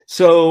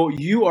So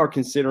you are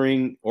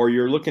considering, or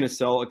you're looking to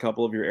sell a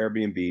couple of your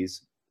Airbnbs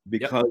Yep,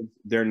 because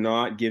they're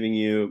not giving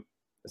you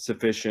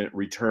sufficient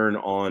return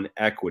on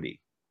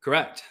equity.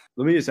 correct.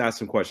 Let me just ask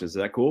some questions. Is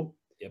that cool?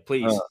 Yeah,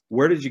 please.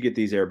 Where did you get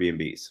these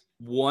Airbnbs?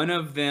 One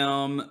of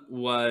them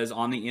was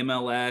on the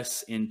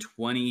MLS in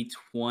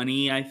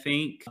 2020, I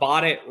think.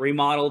 Bought it,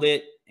 remodeled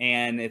it,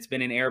 and it's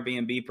been an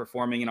Airbnb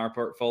performing in our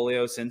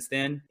portfolio since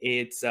then.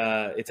 It's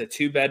a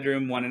 2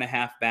 bedroom,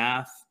 1.5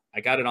 bath.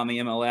 I got it on the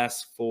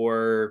MLS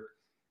for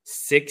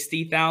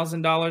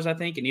 $60,000. I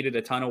think it needed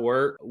a ton of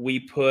work. I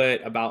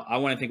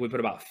want to think we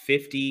put about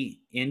 50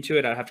 into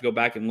it. I'd have to go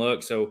back and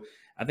look. So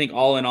I think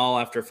all in all,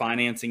 after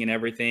financing and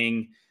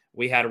everything,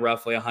 we had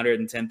roughly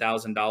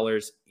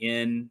 $110,000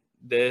 in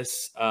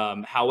this.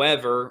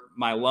 However,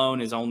 my loan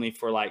is only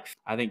for like,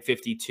 I think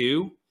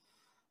 52.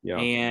 Yeah.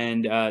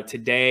 And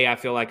today I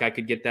feel like I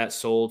could get that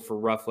sold for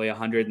roughly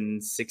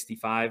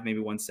 165, maybe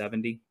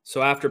 170.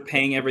 So after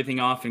paying everything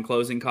off and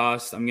closing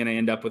costs, I'm going to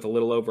end up with a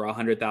little over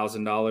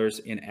 $100,000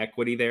 in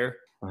equity there.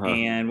 Uh-huh.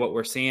 And what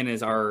we're seeing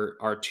is our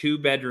 2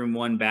 bedroom,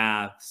 1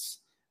 baths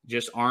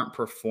just aren't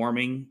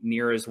performing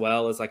near as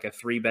well as like a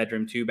 3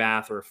 bedroom, 2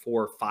 bath or a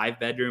 4 or 5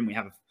 bedroom. We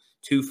have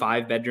 2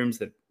 5 bedrooms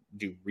that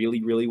do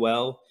really, really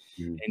well.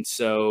 Mhm. And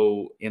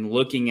so in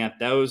looking at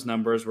those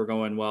numbers, we're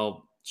going,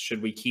 well,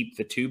 should we keep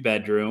the 2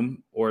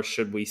 bedroom or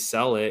should we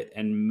sell it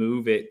and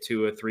move it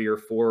to a 3 or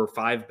 4 or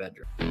 5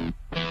 bedroom?